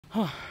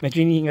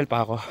Medyo hinihingal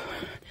pa ako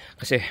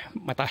kasi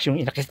mataas yung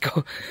inakit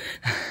ko.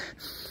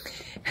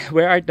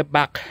 Where are the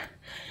back?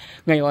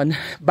 Ngayon,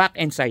 back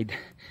and side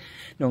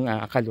nung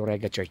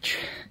Caleruega Church.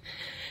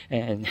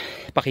 And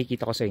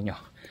pakikita ko sa inyo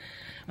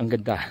ang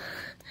ganda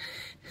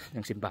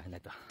ng simbahan na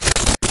to.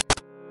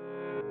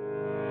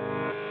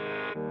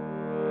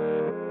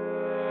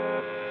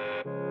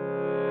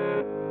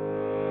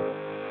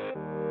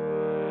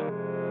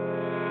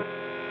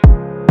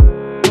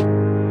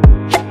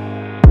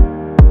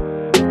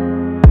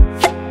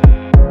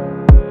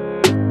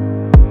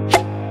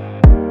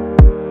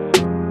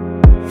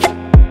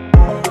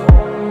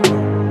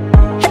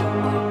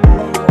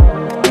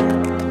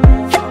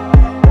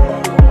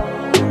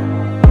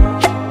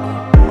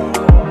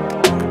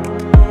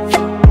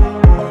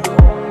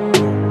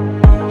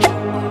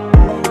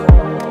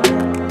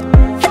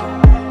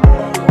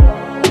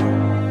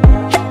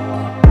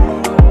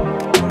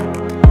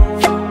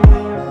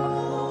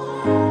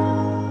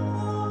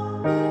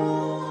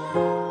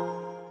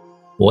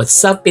 What's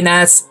up,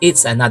 Pinas?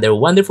 It's another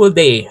wonderful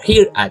day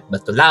here at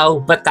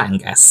Batulao,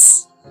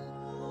 Batangas.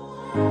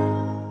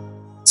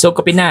 So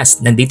Kapinas,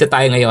 nandito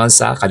tayo ngayon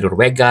sa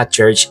Caleruega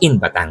Church in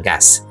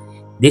Batangas.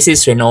 This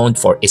is renowned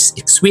for its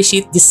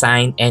exquisite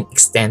design and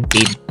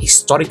extensive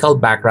historical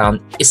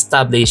background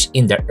established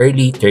in the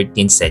early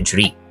 13th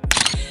century.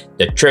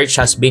 The church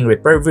has been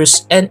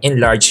refurbished and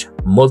enlarged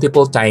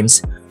multiple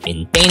times,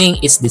 maintaining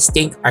its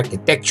distinct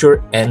architecture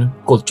and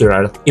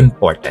cultural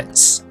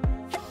importance.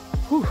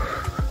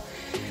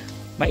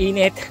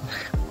 Mainit,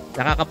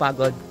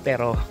 nakakapagod,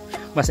 pero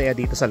masaya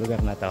dito sa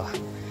lugar na to.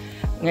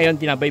 Ngayon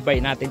tinabaybay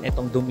natin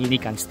itong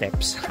Dominican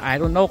steps. I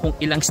don't know kung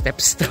ilang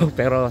steps to,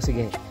 pero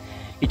sige,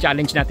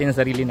 i-challenge natin ang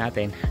sarili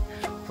natin.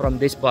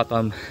 From this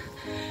bottom,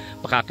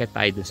 pakakit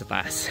tayo dun sa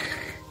taas.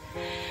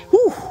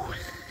 Whew!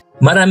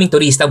 Maraming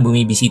turista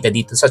bumibisita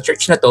dito sa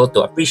church na to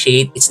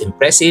appreciate its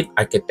impressive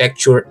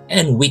architecture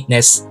and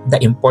witness the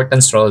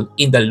important role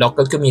in the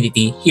local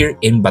community here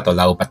in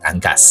Batulao,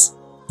 Batangas.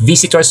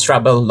 Visitors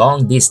travel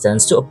long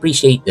distance to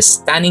appreciate the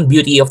stunning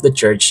beauty of the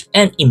church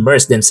and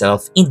immerse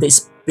themselves in the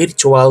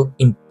spiritual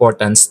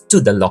importance to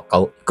the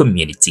local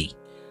community.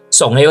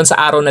 So ngayon sa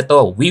araw na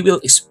to, we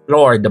will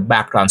explore the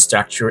background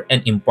structure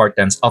and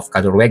importance of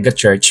Caleruega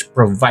Church,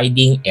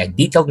 providing a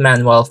detailed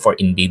manual for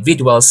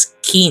individuals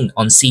keen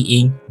on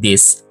seeing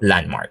this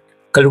landmark.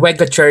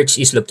 Caleruega Church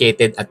is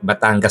located at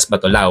Batangas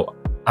Batulao,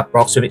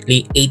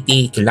 approximately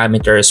 80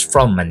 kilometers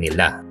from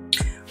Manila.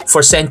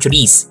 For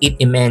centuries, its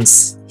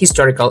immense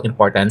historical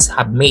importance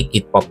have made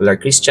it popular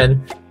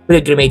Christian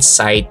pilgrimage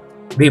site,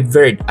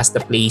 revered as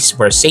the place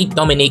where Saint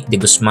Dominic de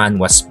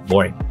Guzman was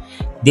born.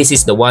 This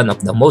is the one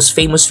of the most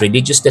famous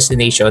religious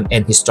destination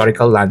and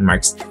historical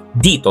landmarks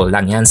dito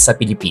lang yan sa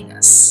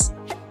Pilipinas.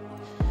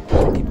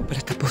 Hindi pa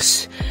pala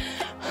tapos.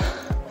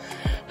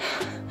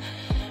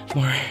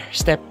 More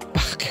step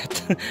back.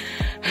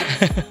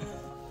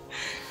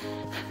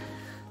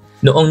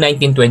 Noong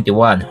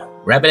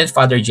 1921, Reverend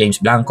Father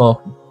James Blanco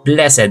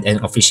blessed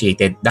and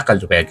officiated the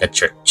Caleruega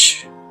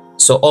Church.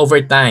 So over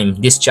time,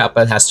 this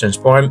chapel has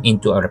transformed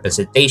into a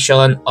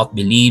representation of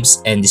beliefs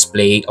and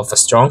display of a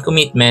strong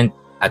commitment,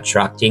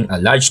 attracting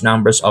a large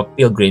numbers of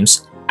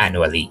pilgrims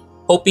annually,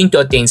 hoping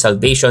to attain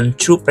salvation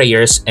through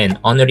prayers and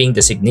honoring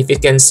the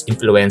significant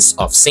influence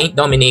of Saint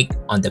Dominic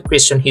on the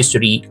Christian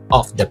history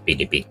of the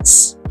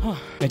Philippines.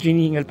 Medyo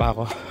hinihingal pa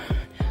ako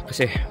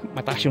kasi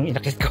mataas yung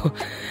inakit ko.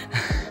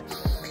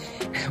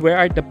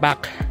 Where are the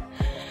back?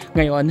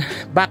 Ngayon,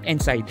 back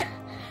and side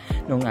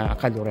nung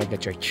Caleruega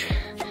Church.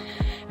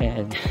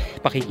 And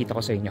pakikita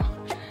ko sa inyo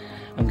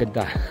ang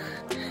ganda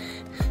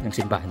ng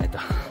simbahan na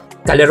to.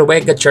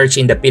 Caleruega Church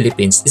in the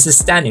Philippines is a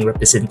stunning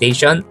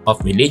representation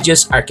of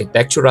religious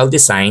architectural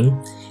design,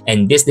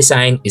 and this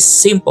design is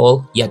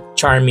simple yet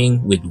charming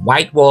with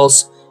white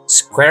walls,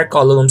 square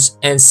columns,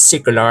 and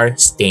circular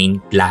stained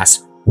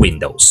glass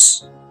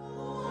windows.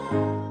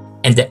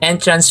 And the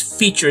entrance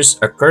features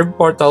a curved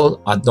portal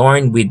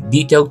adorned with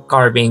detailed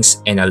carvings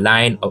and a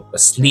line of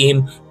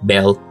slim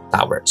bell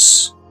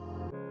towers.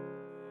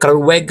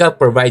 Caleruega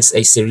provides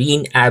a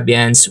serene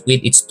ambience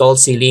with its tall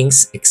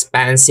ceilings,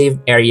 expansive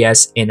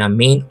areas, and a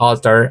main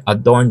altar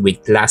adorned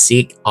with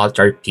classic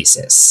altar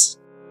pieces.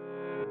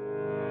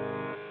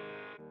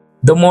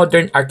 The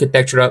modern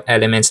architectural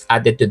elements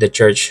added to the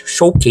church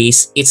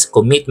showcase its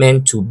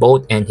commitment to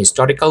both an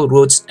historical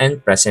roots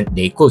and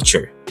present-day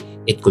culture.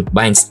 It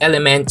combines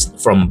elements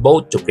from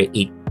both to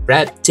create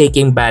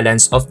breathtaking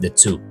balance of the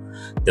two.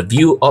 The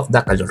view of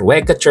the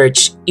Caleruega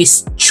Church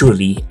is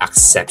truly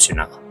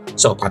exceptional.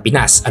 So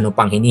Kapinas, ano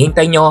pang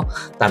hinihintay nyo?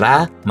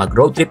 Tara,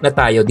 mag-road trip na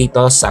tayo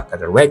dito sa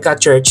Caleruega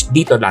Church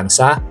dito lang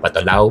sa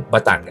Batulao,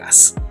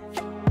 Batangas.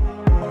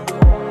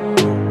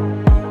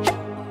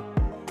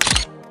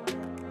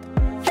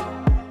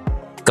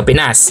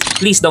 Kapinas,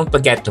 please don't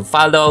forget to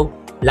follow,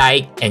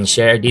 like, and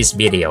share this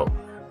video.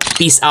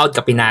 Peace out,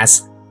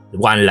 Kapinas.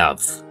 One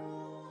love.